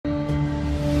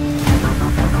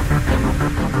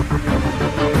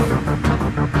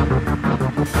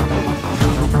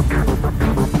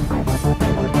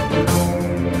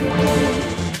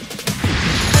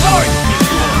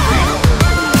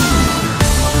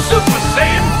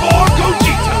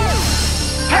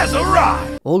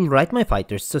try! Alright my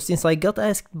fighters, so since I got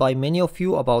asked by many of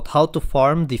you about how to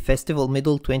farm the Festival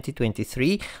Medal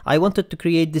 2023, I wanted to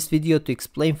create this video to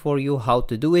explain for you how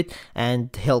to do it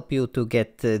and help you to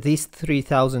get these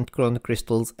 3000 Chrono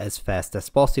Crystals as fast as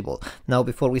possible. Now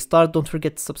before we start, don't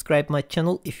forget to subscribe my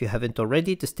channel if you haven't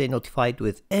already to stay notified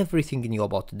with everything new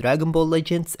about Dragon Ball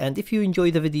Legends, and if you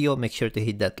enjoy the video, make sure to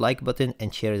hit that like button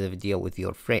and share the video with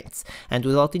your friends. And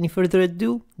without any further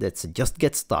ado, let's just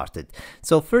get started.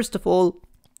 So first of all,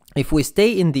 if we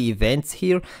stay in the events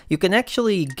here, you can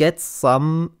actually get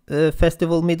some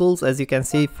festival medals, as you can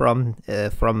see from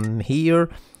here,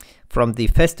 from the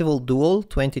Festival Duel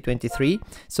 2023.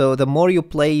 So the more you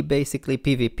play basically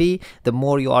PvP, the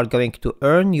more you are going to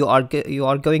earn. You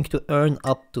are going to earn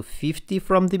up to 50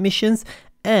 from the missions,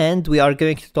 and we are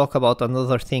going to talk about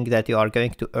another thing that you are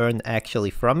going to earn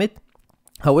actually from it.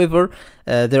 However,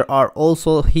 there are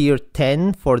also here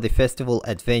 10 for the Festival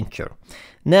Adventure.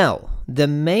 Now, the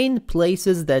main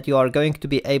places that you are going to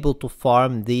be able to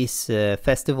farm these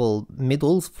festival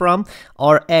medals from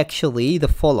are actually the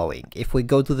following. If we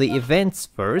go to the events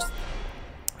first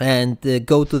and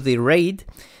go to the raid,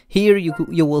 here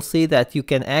you will see that you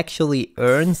can actually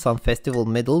earn some festival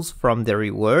medals from the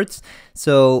rewards.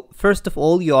 So first of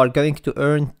all, you are going to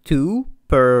earn 2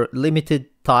 per limited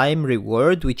time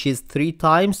reward, which is 3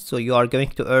 times, so you are going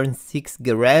to earn 6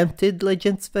 guaranteed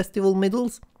Legends Festival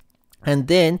medals. And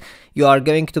then you are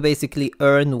going to basically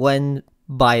earn 1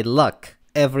 by luck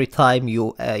every time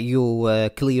you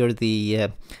clear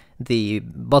the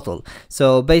bottle.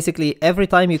 So basically every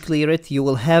time you clear it, you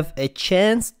will have a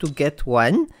chance to get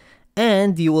 1,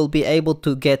 and you will be able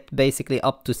to get basically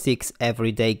up to 6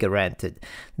 every day guaranteed.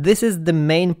 This is the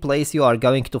main place you are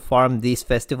going to farm these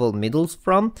festival medals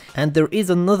from, and there is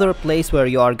another place where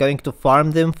you are going to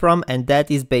farm them from, and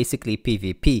that is basically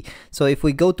PvP. So if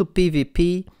we go to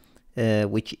PvP,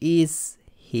 which is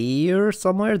here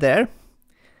somewhere there,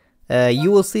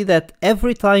 you will see that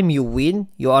every time you win,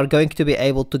 you are going to be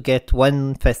able to get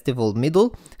 1 festival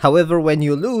medal. However, when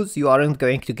you lose, you aren't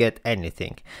going to get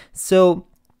anything. So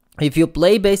if you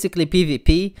play basically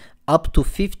PvP up to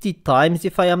 50 times,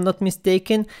 if I am not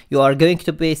mistaken, you are going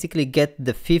to basically get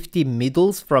the 50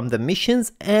 medals from the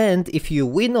missions, and if you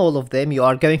win all of them, you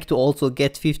are going to also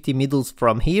get 50 medals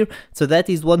from here. So that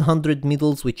is 100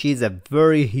 medals, which is a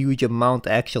very huge amount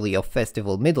actually of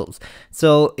festival medals.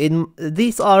 So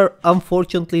these are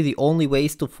unfortunately the only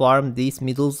ways to farm these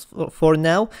medals for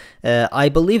now. I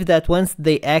believe that once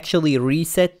they actually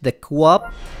reset the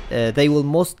co-op, they will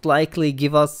most likely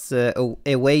give us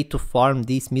a way to farm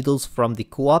these medals from the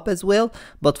co-op as well,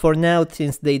 but for now,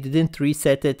 since they didn't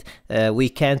reset it, we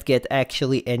can't get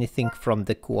actually anything from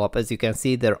the co-op. As you can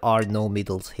see, there are no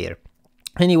medals here.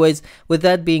 Anyways, with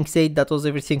that being said, that was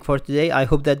everything for today. I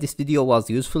hope that this video was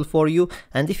useful for you,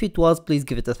 and if it was, please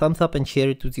give it a thumbs up and share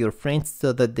it with your friends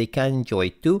so that they can enjoy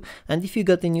it too. And if you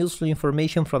got any useful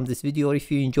information from this video, or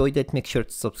if you enjoyed it, make sure to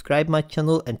subscribe my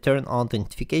channel and turn on the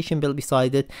notification bell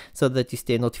beside it so that you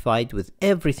stay notified with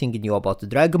everything new about the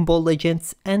Dragon Ball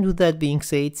Legends. And with that being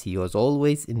said, see you as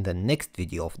always in the next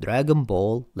video of Dragon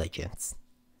Ball Legends.